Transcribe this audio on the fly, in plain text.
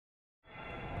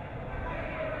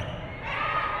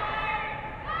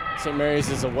St. Mary's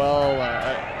is a well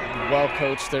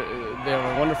coached. They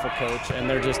have a wonderful coach, and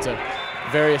they're just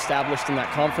very established in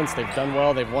that conference. They've done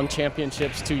well. They've won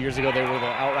championships. 2 years ago, they were the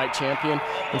outright champion,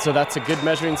 and so that's a good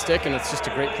measuring stick, and it's just a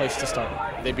great place to start.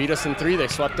 They beat us in 3. They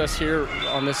swept us here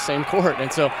on this same court,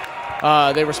 and so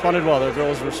they responded well. Their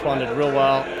girls responded real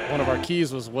well. One of our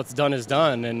keys was what's done is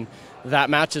done, and that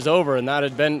match is over, and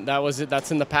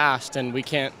that's in the past, and we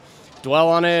can't dwell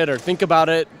on it or think about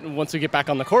it once we get back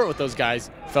on the court with those guys.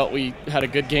 Felt we had a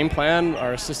good game plan.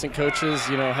 Our assistant coaches,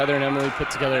 Heather and Emily, put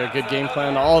together a good game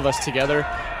plan. All of us together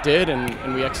did,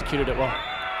 and we executed it well.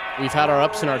 We've had our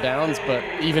ups and our downs, but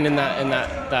even in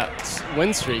that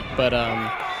win streak, but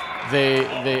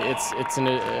it's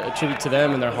a tribute to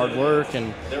them and their hard work,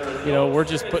 and we're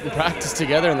just putting practice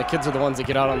together, and the kids are the ones that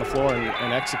get out on the floor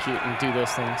and execute and do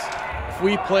those things. If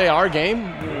we play our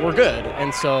game, we're good,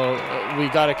 and so we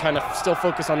got to kind of still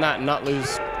focus on that and not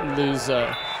lose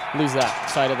that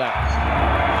sight of that.